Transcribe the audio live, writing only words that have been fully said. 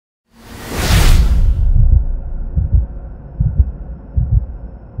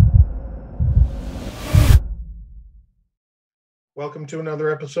Welcome to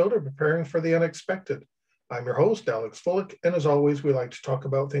another episode of Preparing for the Unexpected. I'm your host, Alex Fullick, and as always, we like to talk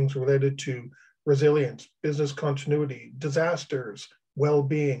about things related to resilience, business continuity, disasters,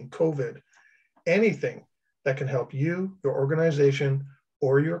 well-being, COVID, anything that can help you, your organization,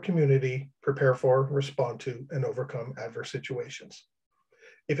 or your community prepare for, respond to, and overcome adverse situations.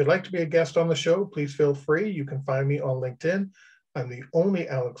 If you'd like to be a guest on the show, please feel free. You can find me on LinkedIn. I'm the only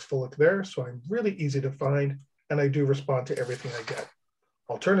Alex Fullick there, so I'm really easy to find, and I do respond to everything I get.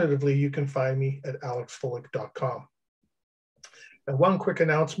 Alternatively, you can find me at alexfullick.com. And one quick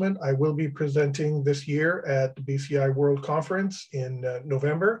announcement, I will be presenting this year at the BCI World Conference in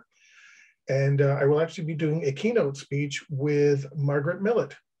November, and I will actually be doing a keynote speech with Margaret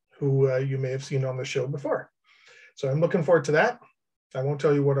Millett, who you may have seen on the show before. So I'm looking forward to that. I won't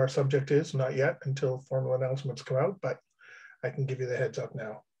tell you what our subject is, not yet, until formal announcements come out, but I can give you the heads up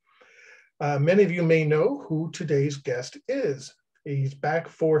now. Many of you may know who today's guest is. He's back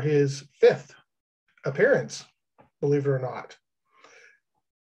for his 5th appearance, believe it or not.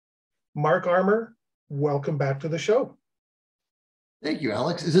 Mark Armour, welcome back to the show. Thank you,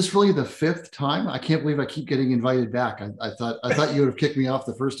 Alex. Is this really the 5th time? I can't believe I keep getting invited back. I thought you would have kicked me off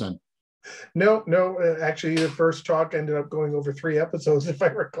the first time. No, actually the first talk ended up going over 3 episodes, if I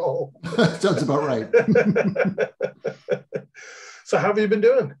recall. Sounds about right. So how have you been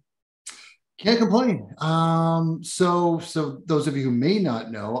doing? Can't complain. So those of you who may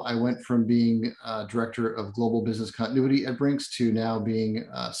not know, I went from being Director of Global Business Continuity at Brinks to now being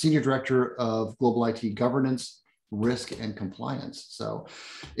Senior Director of Global IT Governance, Risk, and Compliance. So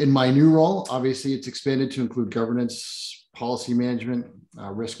in my new role, obviously it's expanded to include governance, policy management,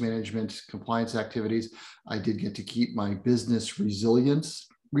 risk management, compliance activities. I did get to keep my business resilience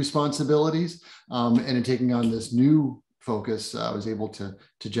responsibilities. And in taking on this new focus, I was able to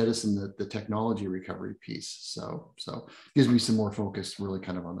jettison the technology recovery piece. So it gives me some more focus really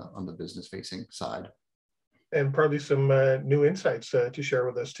kind of on the business facing side. And probably some new insights to share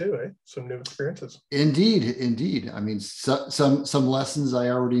with us too, eh? Some new experiences. Indeed. I mean, some lessons I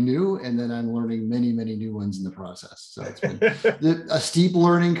already knew, and then I'm learning many new ones in the process. So it's been a steep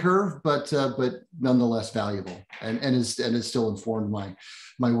learning curve, but nonetheless valuable, and has still informed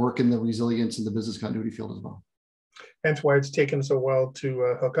my work in the resilience and the business continuity field as well. Hence why it's taken so while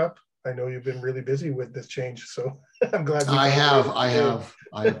to hook up. I know you've been really busy with this change, so I'm glad. I have.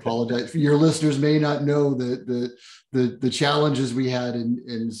 I apologize. Your listeners may not know the challenges we had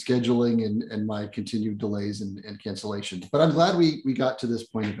in scheduling and my continued delays and cancellations. But I'm glad we got to this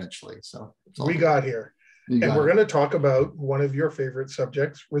point eventually. So we got here, and we're going to talk about one of your favorite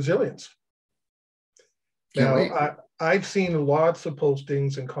subjects, resilience. Now, I've seen lots of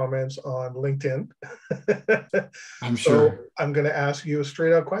postings and comments on LinkedIn. I'm sure. So I'm going to ask you a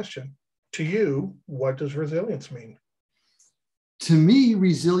straight out question. To you, what does resilience mean? To me,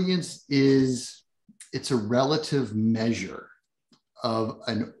 resilience it's a relative measure of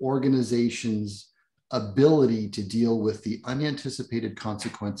an organization's ability to deal with the unanticipated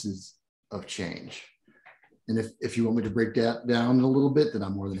consequences of change. And if you want me to break that down a little bit, then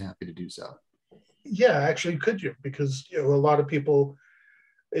I'm more than happy to do so. Yeah, actually, could you? Because a lot of people,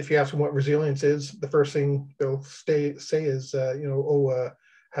 if you ask them what resilience is, the first thing they'll say is,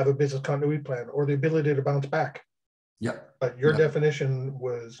 have a business continuity plan or the ability to bounce back. Yep. But your definition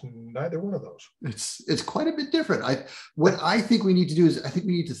was neither one of those. It's quite a bit different. What I think we need to do is I think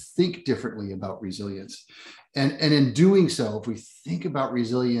we need to think differently about resilience, and in doing so, if we think about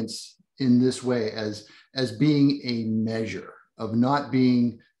resilience in this way as being a measure of not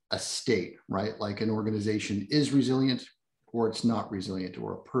being a state, right? Like an organization is resilient or it's not resilient,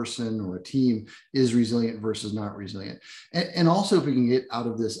 or a person or a team is resilient versus not resilient. And also if we can get out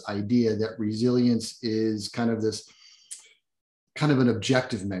of this idea that resilience is kind of an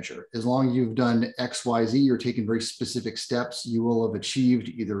objective measure. As long as you've done X, Y, Z, you're taking very specific steps, you will have achieved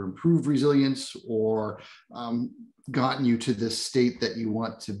either improved resilience or gotten you to this state that you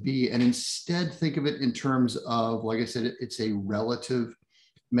want to be. And instead think of it in terms of, like I said, it's a relative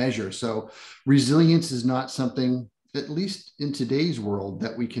measure. So resilience is not something, at least in today's world,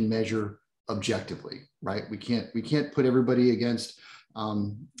 that we can measure objectively, right? We can't put everybody against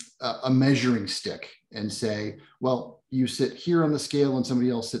a measuring stick and say, well, you sit here on the scale and somebody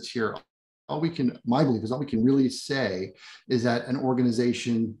else sits here. My belief is all we can really say is that an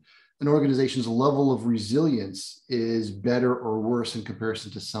organization's level of resilience is better or worse in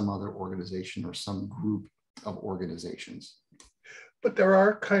comparison to some other organization or some group of organizations. But there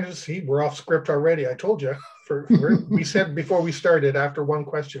are we're off script already. I told you, we said before we started, after one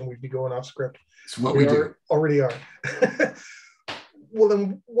question, we'd be going off script. It's what we do. Already are. Well,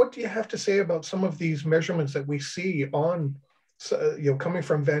 then what do you have to say about some of these measurements that we see on So, coming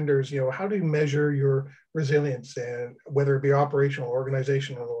from vendors, how do you measure your resilience, and whether it be operational,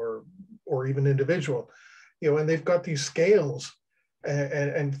 organizational, or even individual, and they've got these scales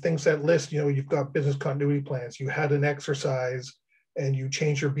and things that list, you've got business continuity plans, you had an exercise and you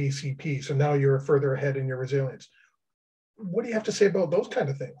change your BCP. So now you're further ahead in your resilience. What do you have to say about those kind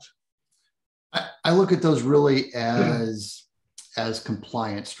of things? I look at those really as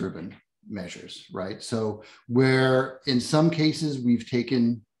compliance driven measures, right? So where in some cases we've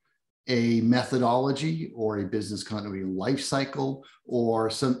taken a methodology or a business continuity life cycle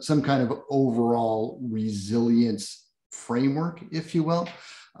or some kind of overall resilience framework, if you will.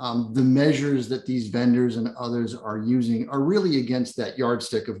 The measures that these vendors and others are using are really against that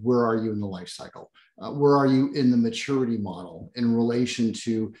yardstick of where are you in the life cycle? Where are you in the maturity model in relation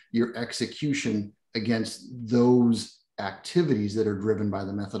to your execution against those activities that are driven by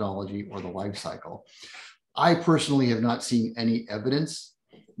the methodology or the life cycle? I personally have not seen any evidence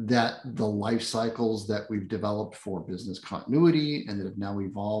that the life cycles that we've developed for business continuity and that have now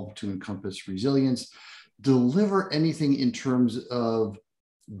evolved to encompass resilience deliver anything in terms of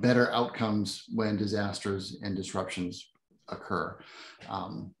better outcomes when disasters and disruptions occur.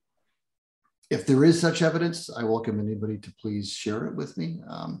 If there is such evidence, I welcome anybody to please share it with me.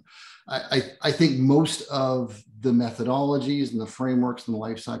 I think most of the methodologies and the frameworks and the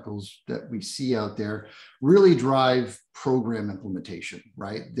life cycles that we see out there really drive program implementation,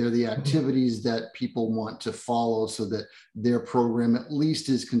 right? They're the activities that people want to follow so that their program at least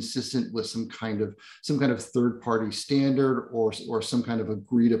is consistent with some kind of third-party standard or some kind of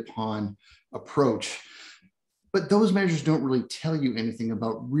agreed upon approach. But those measures don't really tell you anything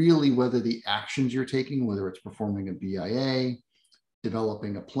about really whether the actions you're taking, whether it's performing a BIA,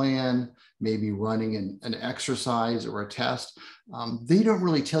 developing a plan, maybe running an exercise or a test. They don't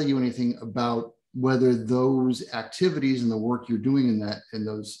really tell you anything about whether those activities and the work you're doing in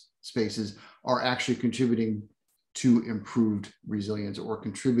those spaces are actually contributing to improved resilience or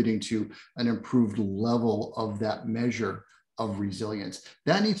contributing to an improved level of that measure of resilience.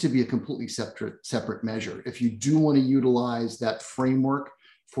 That needs to be a completely separate measure. If you do want to utilize that framework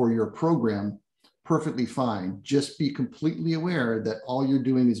for your program, perfectly fine. Just be completely aware that all you're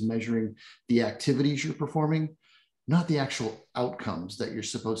doing is measuring the activities you're performing, not the actual outcomes that you're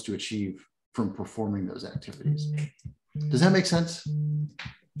supposed to achieve from performing those activities. Does that make sense?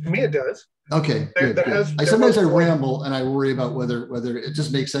 To me, it does. Okay, good. Sometimes I ramble and I worry about whether it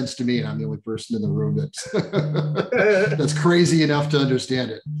just makes sense to me and I'm the only person in the room that's crazy enough to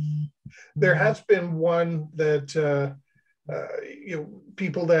understand it. There has been one that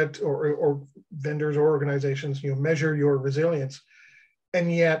people that or vendors or organizations measure your resilience,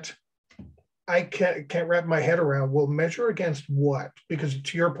 and yet I can't wrap my head around. Well, measure against what? Because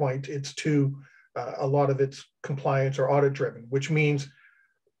to your point, it's a lot of it's compliance or audit driven, which means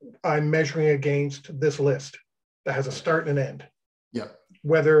I'm measuring against this list that has a start and an end. Yeah.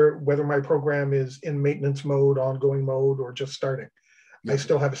 Whether my program is in maintenance mode, ongoing mode, or just starting, yep. I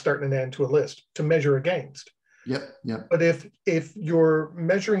still have a start and an end to a list to measure against. Yep. Yep. But if you're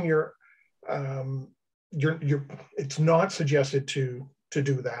measuring your it's not suggested to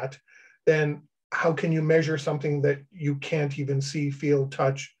do that, then how can you measure something that you can't even see, feel,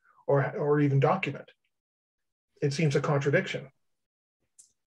 touch, or even document? It seems a contradiction.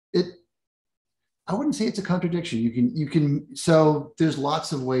 I wouldn't say it's a contradiction. You can, so there's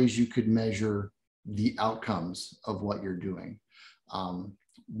lots of ways you could measure the outcomes of what you're doing.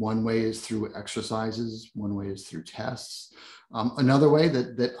 One way is through exercises. One way is through tests. Another way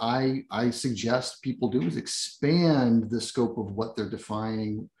that I suggest people do is expand the scope of what they're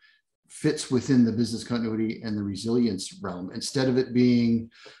defining fits within the business continuity and the resilience realm. Instead of it being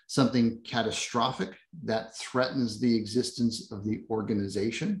something catastrophic that threatens the existence of the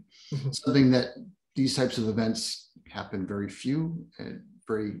organization, something that these types of events happen very few and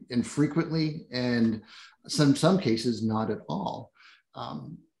very infrequently, and some cases not at all.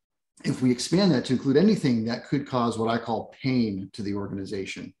 If we expand that to include anything that could cause what I call pain to the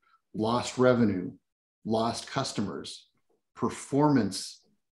organization, lost revenue, lost customers, performance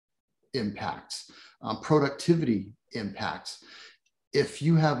impacts, productivity impacts. If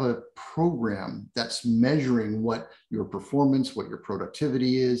you have a program that's measuring what your performance, what your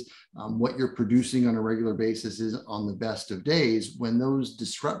productivity is, what you're producing on a regular basis is on the best of days, when those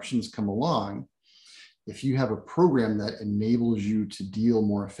disruptions come along, if you have a program that enables you to deal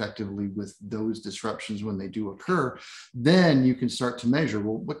more effectively with those disruptions when they do occur, then you can start to measure,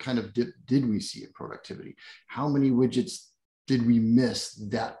 well, what kind of dip did we see in productivity? How many widgets did we miss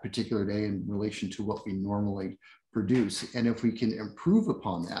that particular day in relation to what we normally produce. And if we can improve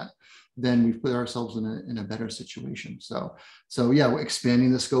upon that, then we've put ourselves in a better situation. So yeah,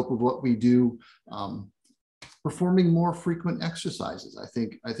 expanding the scope of what we do, performing more frequent exercises. I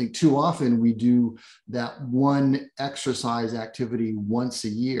think too often we do that one exercise activity once a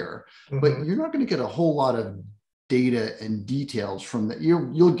year, but you're not going to get a whole lot of data and details from that.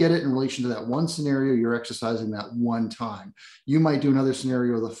 You'll get it in relation to that one scenario you're exercising that one time. You might do another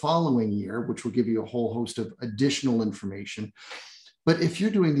scenario the following year, which will give you a whole host of additional information. But if you're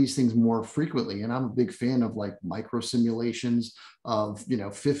doing these things more frequently, and I'm a big fan of like micro simulations of,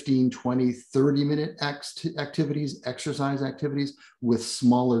 15, 20, 30-minute activities, exercise activities with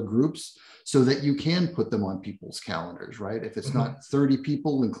smaller groups, so that you can put them on people's calendars, right? If it's not 30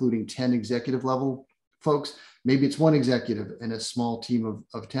 people, including 10 executive level folks, maybe it's one executive and a small team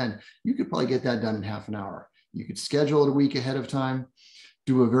of 10. You could probably get that done in half an hour. You could schedule it a week ahead of time,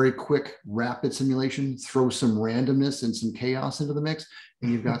 do a very quick, rapid simulation, throw some randomness and some chaos into the mix,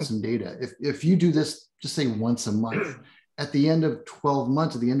 and you've got some data. If you do this, just say once a month, at the end of 12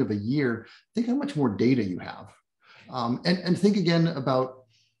 months, at the end of a year, think how much more data you have. And think again about,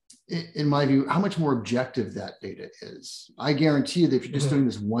 in my view, how much more objective that data is. I guarantee you that if you're just doing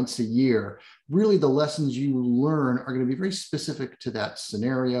this once a year, really the lessons you learn are going to be very specific to that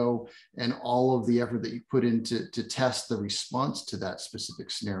scenario and all of the effort that you put into to test the response to that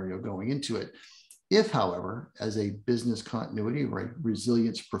specific scenario going into it. If, however, as a business continuity or a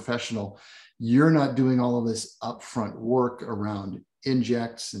resilience professional, you're not doing all of this upfront work around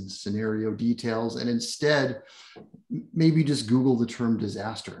injects and scenario details, and instead maybe just Google the term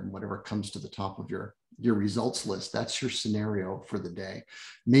disaster and whatever comes to the top of your results list, that's your scenario for the day.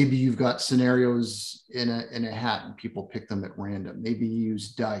 Maybe you've got scenarios in a hat and people pick them at random. Maybe you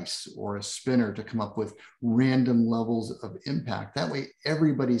use dice or a spinner to come up with random levels of impact. That way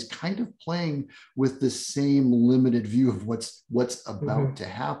everybody's kind of playing with the same limited view of what's about to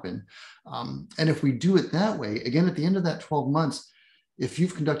happen. And if we do it that way, again, at the end of that 12 months, if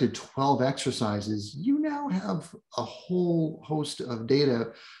you've conducted 12 exercises, you now have a whole host of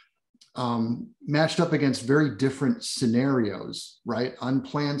data matched up against very different scenarios, right?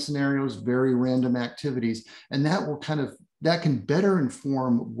 Unplanned scenarios, very random activities. And that will that can better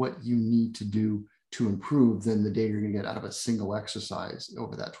inform what you need to do to improve than the data you're going to get out of a single exercise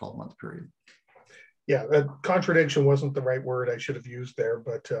over that 12-month period. Yeah, contradiction wasn't the right word I should have used there,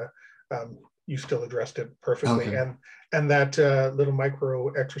 but you still addressed it perfectly. Okay. And that little micro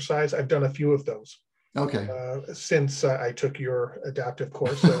exercise, I've done a few of those. Okay. Since I took your adaptive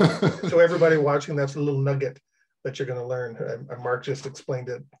course. So everybody watching, that's a little nugget that you're going to learn. And Mark just explained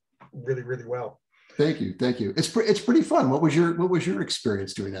it really, really well. Thank you. It's pretty fun. What was your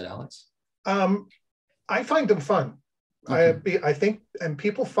experience doing that, Alex? I find them fun. Okay. I think, and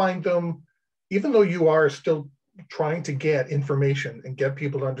people find them, even though you are still trying to get information and get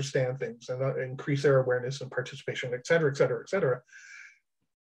people to understand things and increase their awareness and participation, et cetera, et cetera, et cetera.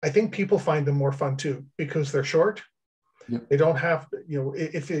 I think people find them more fun too, because they're short. Yep. They don't have,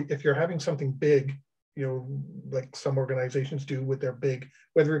 if you're having something big, like some organizations do with their big,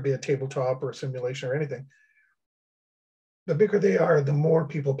 whether it be a tabletop or a simulation or anything, the bigger they are, the more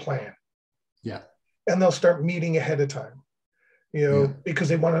people plan. Yeah. And they'll start meeting ahead of time, because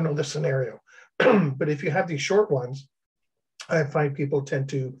they want to know the scenario. But if you have these short ones, I find people tend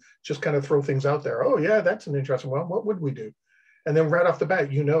to just kind of throw things out there. Oh yeah, that's an interesting one. What would we do? And then right off the bat,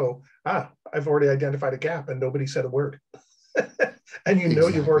 I've already identified a gap and nobody said a word. And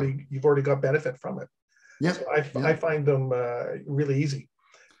Exactly. you've already got benefit from it. Yep. So I find them really easy.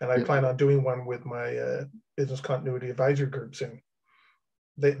 And I plan on doing one with my business continuity advisory groups, and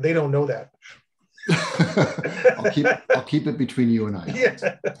they don't know that. I'll keep it between you and I.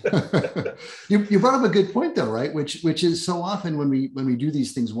 Yeah. You brought up a good point though, right? Which is so often when we do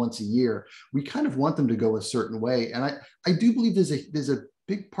these things once a year, we kind of want them to go a certain way. And I do believe there's a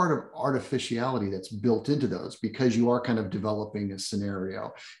big part of artificiality that's built into those, because you are kind of developing a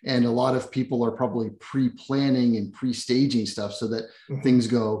scenario. And a lot of people are probably pre-planning and pre-staging stuff so that things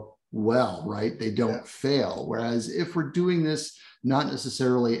go well, right? They don't fail. Whereas if we're doing this not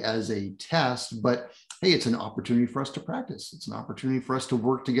necessarily as a test, but hey, it's an opportunity for us to practice. It's an opportunity for us to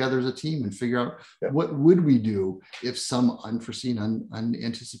work together as a team and figure out what would we do if some unforeseen,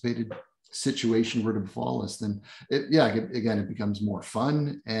 unanticipated situation were to befall us. Then it becomes more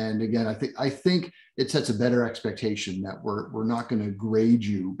fun. And again, I think it sets a better expectation that we're not going to grade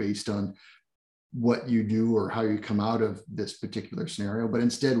you based on what you do or how you come out of this particular scenario, but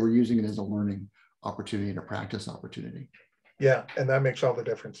instead we're using it as a learning opportunity and a practice opportunity. Yeah, and that makes all the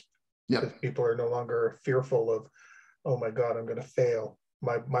difference. Yeah, People are no longer fearful of, oh my God, I'm going to fail.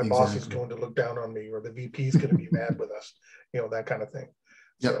 my boss is going to look down on me, or the VP is going to be mad with us, that kind of thing.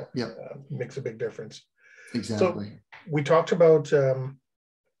 So makes a big difference. Exactly. So we talked about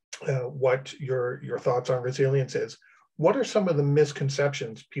what your thoughts on resilience is. What are some of the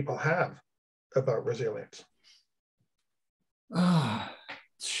misconceptions people have about resilience?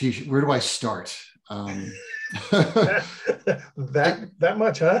 Where do I start? that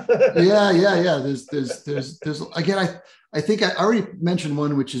much, huh? Yeah. There's again, I think I already mentioned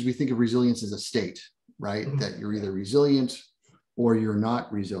one, which is we think of resilience as a state, right? Mm-hmm. That you're either resilient or you're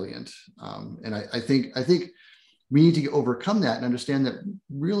not resilient. And I think we need to overcome that and understand that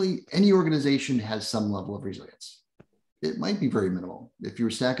really any organization has some level of resilience. It might be very minimal. If you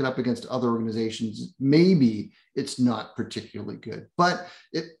stack it up against other organizations, maybe it's not particularly good, but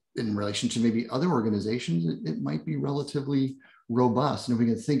in relation to maybe other organizations, it might be relatively robust. And if we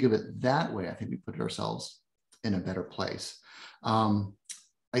can think of it that way, I think we put ourselves in a better place.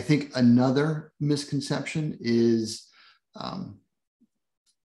 I think another misconception is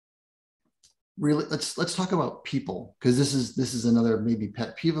really, let's talk about people, because this is another maybe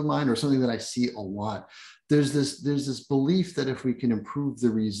pet peeve of mine, or something that I see a lot. There's this belief that if we can improve the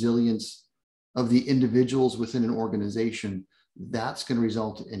resilience of the individuals within an organization, that's going to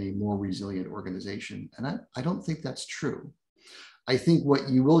result in a more resilient organization. And I don't think that's true. I think what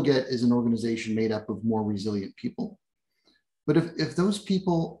you will get is an organization made up of more resilient people. But if those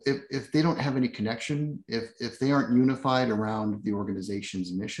people, if they don't have any connection, if they aren't unified around the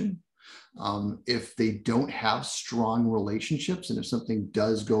organization's mission, if they don't have strong relationships, and if something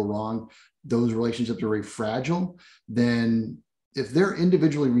does go wrong, those relationships are very fragile, then if they're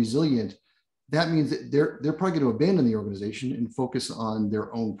individually resilient, that means that they're probably going to abandon the organization and focus on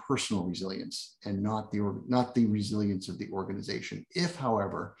their own personal resilience and not the resilience of the organization. If,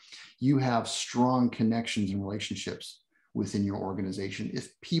 however, you have strong connections and relationships within your organization,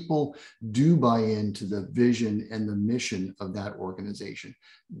 if people do buy into the vision and the mission of that organization,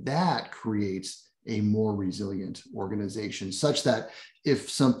 that creates a more resilient organization, such that if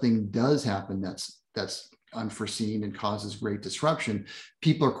something does happen that's unforeseen and causes great disruption,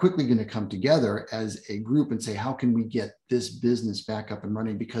 people are quickly going to come together as a group and say, how can we get this business back up and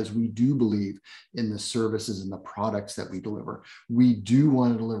running? Because we do believe in the services and the products that we deliver. We do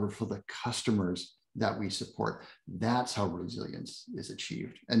want to deliver for the customers that we support. That's how resilience is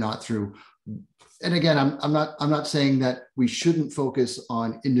achieved, and not through. And again, I'm not saying that we shouldn't focus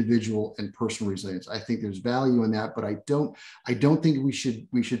on individual and personal resilience. I think there's value in that, but I don't think we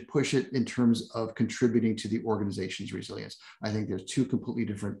should push it in terms of contributing to the organization's resilience. I think there's two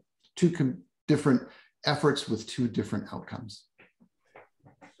different efforts with two different outcomes.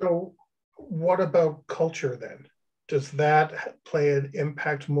 So what about culture then? Does that play an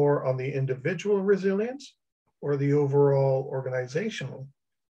impact more on the individual resilience or the overall organizational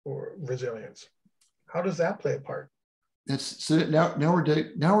or resilience? How does that play a part? Now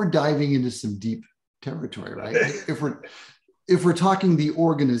we're diving into some deep territory, right? if we're talking the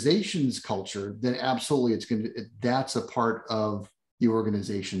organization's culture, then absolutely that's a part of the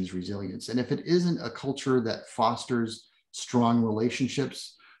organization's resilience. And if it isn't a culture that fosters strong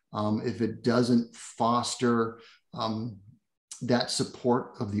relationships, if it doesn't foster that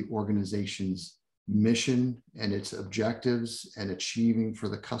support of the organization's mission and its objectives and achieving for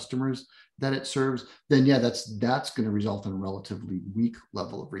the customers that it serves, then that's going to result in a relatively weak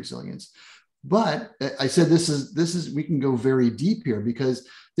level of resilience. But I said this is we can go very deep here, because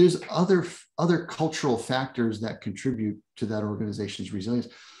there's other cultural factors that contribute to that organization's resilience.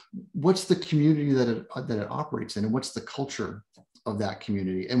 What's the community that it operates in, and what's the culture of that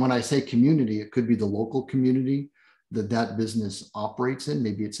community? And when I say community, it could be the local community that business operates in.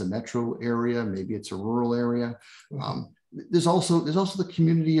 Maybe it's a metro area, maybe it's a rural area. There's also the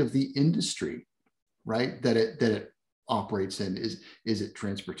community of the industry, right? That it operates in. Is it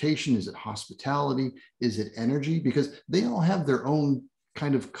transportation? Is it hospitality? Is it energy? Because they all have their own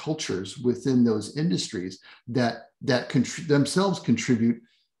kind of cultures within those industries that themselves contribute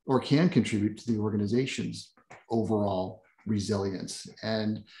or can contribute to the organization's overall resilience.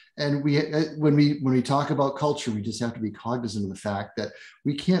 And when we talk about culture, we just have to be cognizant of the fact that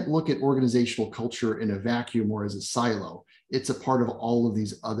we can't look at organizational culture in a vacuum or as a silo. It's a part of all of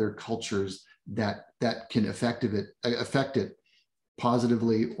these other cultures that can affect it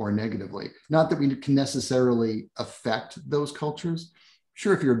positively or negatively. Not that we can necessarily affect those cultures.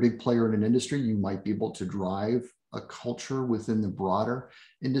 Sure, if you're a big player in an industry, you might be able to drive a culture within the broader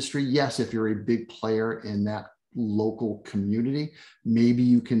industry. Yes, if you're a big player in that local community, maybe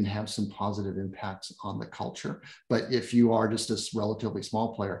you can have some positive impacts on the culture. But if you are just a relatively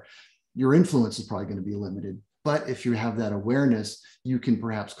small player, your influence is probably going to be limited But if you have that awareness, you can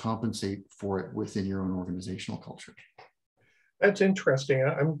perhaps compensate for it within your own organizational culture. That's interesting.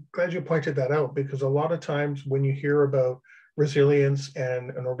 I'm glad you pointed that out, because a lot of times when you hear about resilience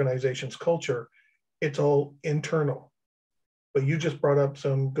and an organization's culture, it's all internal. But you just brought up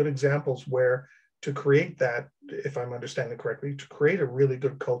some good examples where to create that, if I'm understanding correctly, to create a really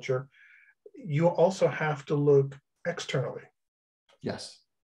good culture, you also have to look externally. Yes.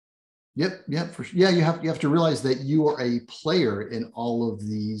 Yep. For sure. Yeah, you have to realize that you are a player in all of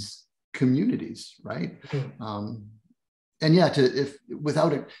these communities, right? Mm-hmm. And yeah, if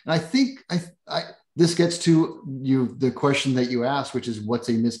without it, and I think this gets to the question that you asked, which is what's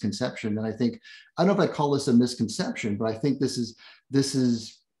a misconception? And I think, I don't know if I call this a misconception, but I think this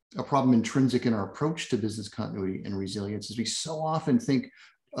is a problem intrinsic in our approach to business continuity and resilience, is we so often think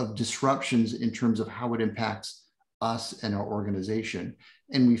of disruptions in terms of how it impacts us and our organization.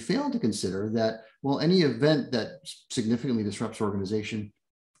 And we fail to consider that, well, any event that significantly disrupts organization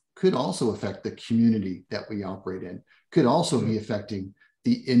could also affect the community that we operate in, could also be affecting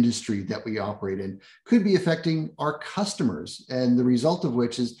the industry that we operate in, could be affecting our customers. And the result of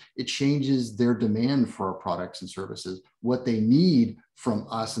which is it changes their demand for our products and services, what they need from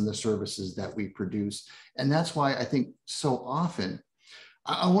us and the services that we produce. And that's why I think so often,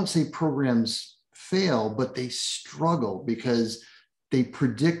 I won't say programs fail, but they struggle because they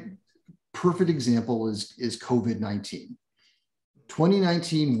predict. Perfect example is COVID-19.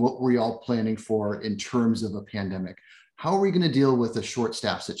 2019, what were we all planning for in terms of a pandemic? How are we going to deal with a short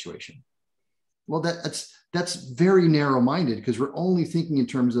staff situation? Well, that's very narrow-minded, because we're only thinking in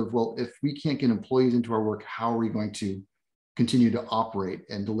terms of, well, if we can't get employees into our work, how are we going to continue to operate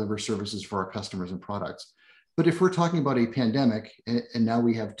and deliver services for our customers and products? But if we're talking about a pandemic, and now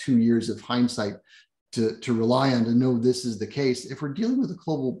we have 2 years of hindsight to rely on to know this is the case, if we're dealing with a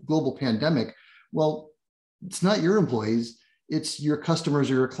global pandemic, well, it's not your employees, it's your customers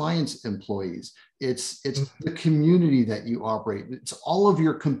or your clients' employees. It's the community that you operate. It's all of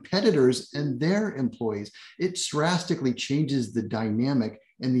your competitors and their employees. It drastically changes the dynamic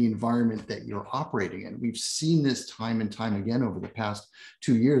and the environment that you're operating in. We've seen this time and time again over the past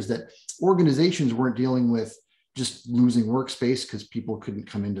 2 years, that organizations weren't dealing with just losing workspace because people couldn't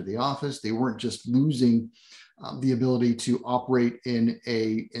come into the office. They weren't just losing the ability to operate in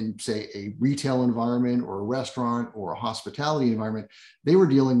say a retail environment or a restaurant or a hospitality environment. They were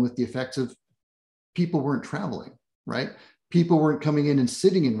dealing with the effects of people weren't traveling, right? People weren't coming in and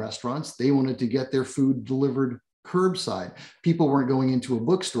sitting in restaurants. They wanted to get their food delivered curbside. People weren't going into a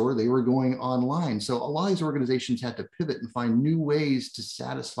bookstore. They were going online. So a lot of these organizations had to pivot and find new ways to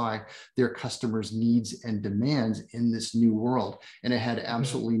satisfy their customers' needs and demands in this new world. And it had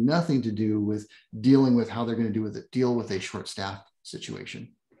absolutely nothing to do with dealing with how they're going to deal with a short staff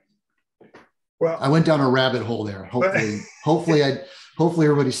situation. Well, I went down a rabbit hole there. Hopefully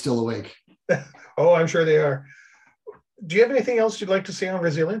everybody's still awake. Oh, I'm sure they are. Do you have anything else you'd like to say on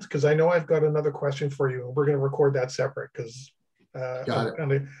resilience? Because I know I've got another question for you. We're going to record that separate, because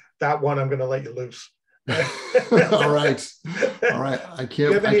that one I'm going to let you loose. All right. I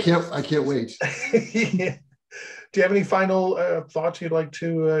can't wait. Yeah. Do you have any final thoughts you'd like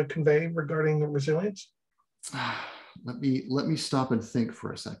to convey regarding resilience? Let me stop and think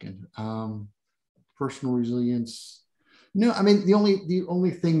for a second. Personal resilience. No, I mean, the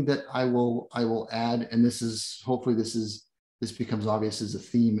only thing that I will add, and this becomes obvious as a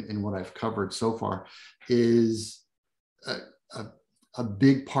theme in what I've covered so far, is a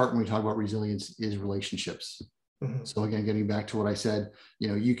big part when we talk about resilience is relationships. Mm-hmm. So again, getting back to what I said,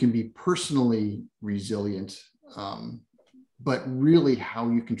 you can be personally resilient, but really how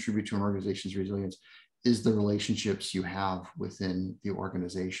you contribute to an organization's resilience is the relationships you have within the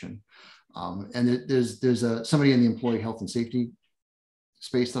organization. And there's somebody in the employee health and safety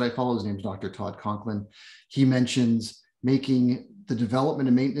space that I follow. His name is Dr. Todd Conklin. He mentions making the development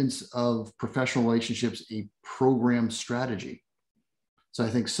and maintenance of professional relationships a program strategy. So I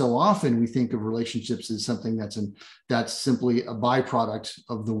think so often we think of relationships as something that's simply a byproduct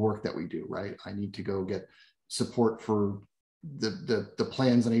of the work that we do, right? I need to go get support for the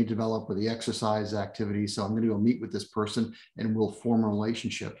plans that I need to develop, or the exercise activities. So I'm going to go meet with this person and we'll form a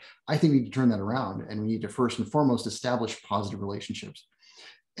relationship. I think we need to turn that around, and we need to first and foremost establish positive relationships.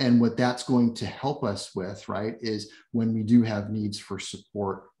 And what that's going to help us with, right, is when we do have needs for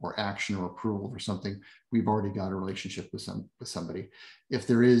support or action or approval for something, we've already got a relationship with somebody. If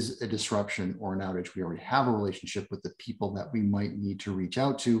there is a disruption or an outage, we already have a relationship with the people that we might need to reach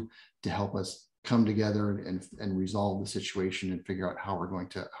out to help us come together and resolve the situation and figure out how we're going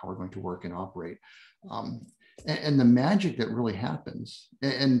to work and operate. And the magic that really happens,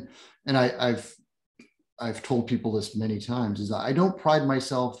 and I've I've told people this many times, is I don't pride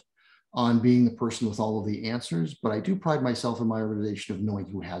myself on being the person with all of the answers, but I do pride myself in my organization of knowing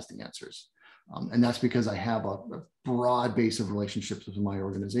who has the answers. And that's because I have a broad base of relationships with my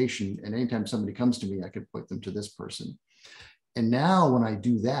organization. And anytime somebody comes to me, I can point them to this person. And now when I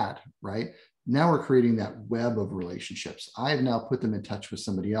do that, right, now we're creating that web of relationships. I've now put them in touch with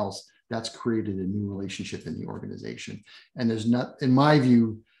somebody else. That's created a new relationship in the organization. And there's not, in my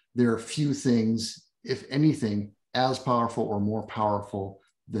view, there are few things, if anything, as powerful or more powerful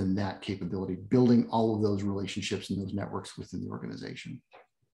than that capability, building all of those relationships and those networks within the organization.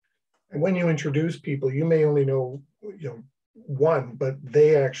 And when you introduce people, you may only know, one, but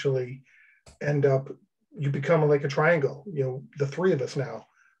they actually end up, you become like a triangle, the three of us now.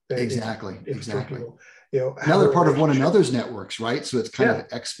 Exactly. People, now they're part of one another's networks, right? So it's kind of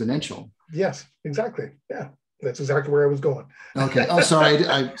exponential. Yes, exactly. Yeah, that's exactly where I was going. Okay. Oh, sorry.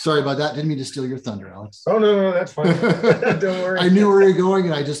 I sorry about that. Didn't mean to steal your thunder, Alex. Oh, no, that's fine. Don't worry. I knew where you're going,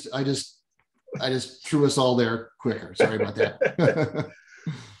 and I just threw us all there quicker. Sorry about that.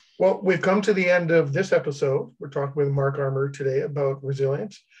 Well, we've come to the end of this episode. We're talking with Mark Armour today about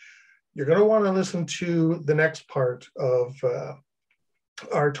resilience. You're going to want to listen to the next part of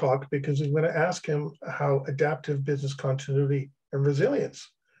our talk, because we're going to ask him how adaptive business continuity and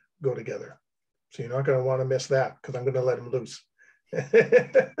resilience go together. So you're not going to want to miss that, because I'm going to let him loose.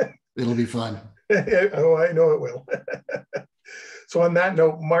 It'll be fun. Oh, I know it will. So on that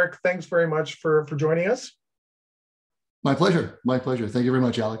note, Mark, thanks very much for joining us. My pleasure. My pleasure. Thank you very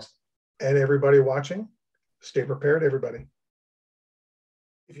much, Alex. And everybody watching, stay prepared, everybody.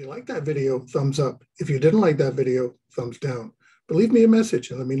 If you like that video, thumbs up. If you didn't like that video, thumbs down. But leave me a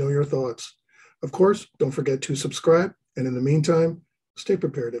message and let me know your thoughts. Of course, don't forget to subscribe. And in the meantime, stay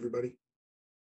prepared, everybody.